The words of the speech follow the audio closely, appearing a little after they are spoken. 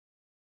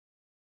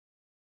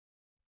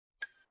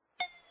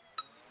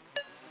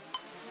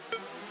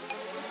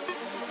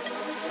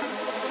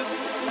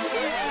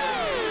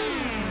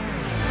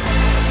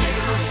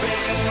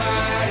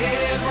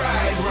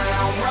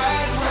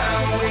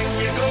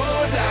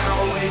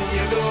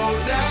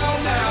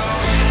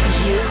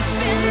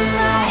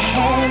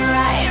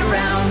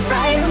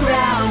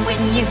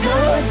you go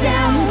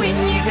down, when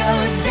you go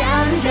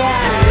down,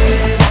 down.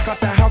 Hey, walk out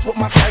the house with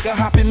my swagger,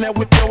 hop in that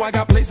whip, yo, I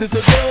got places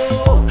to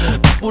go.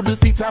 People to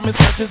see, time is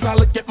precious, I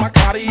look at my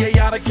Cartier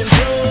out of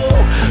control.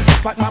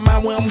 Just like my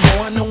mind where I'm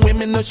going, the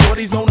women, the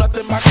shorties know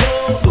nothing but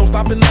clothes. No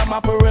stopping at my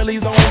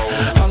Pirelli's on,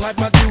 unlike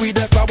my jewelry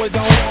that's always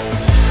on.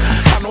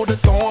 I know the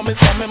storm is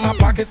coming, my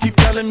pockets keep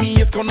telling me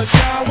it's gonna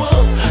shower.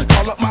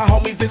 Call up my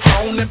homies, it's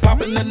on and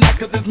popping the night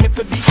cause it's meant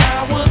to be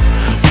ours.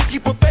 We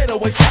keep a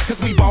fadeaway shot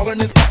cause we ballin'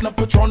 this platinum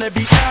Patron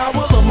every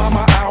hour. Lil'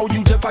 mama, ow,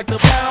 you just like the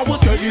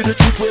flowers. Girl, you the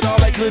truth with all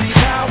that goody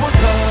power.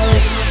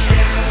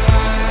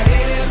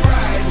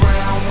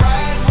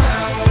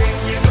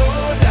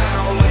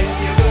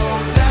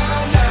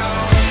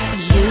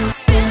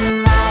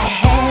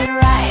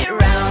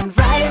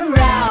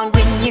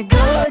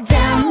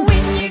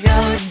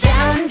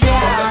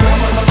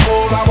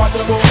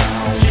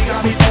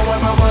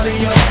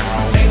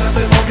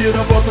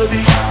 Beautiful to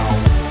be,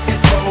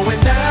 it's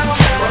going down.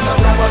 From the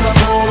top of the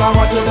pole, I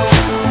watch her go.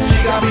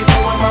 She got me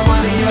throwing my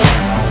money up.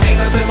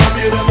 Ain't nothing more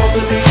beautiful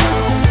to be,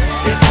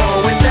 it's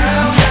going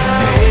down.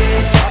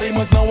 Hey, Charlie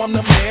must know I'm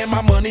the man.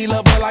 My money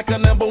lover like a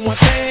 #1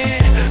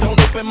 fan.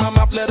 Don't open my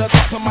mouth, let her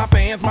talk to my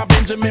fans. My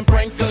Benjamin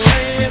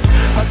Franklin's,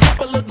 a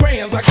couple of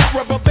grands. I got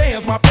rubber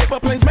bands. My paper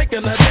planes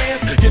making a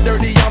dance. Get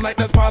dirty all night,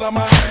 that's part of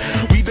my.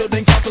 We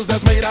building castles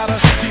that's made out of.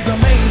 She's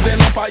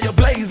amazing, on fire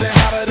blazing,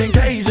 hotter than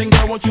Cajun.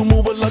 Girl, won't you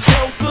move a little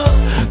closer?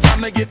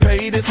 Time to get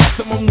paid, it's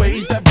maximum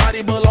wage. That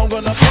body belong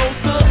on a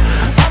poster.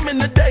 I'm in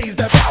the days,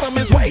 that bottom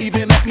is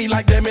waving at me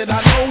like, damn it,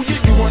 I know you.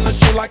 You run the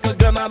show like a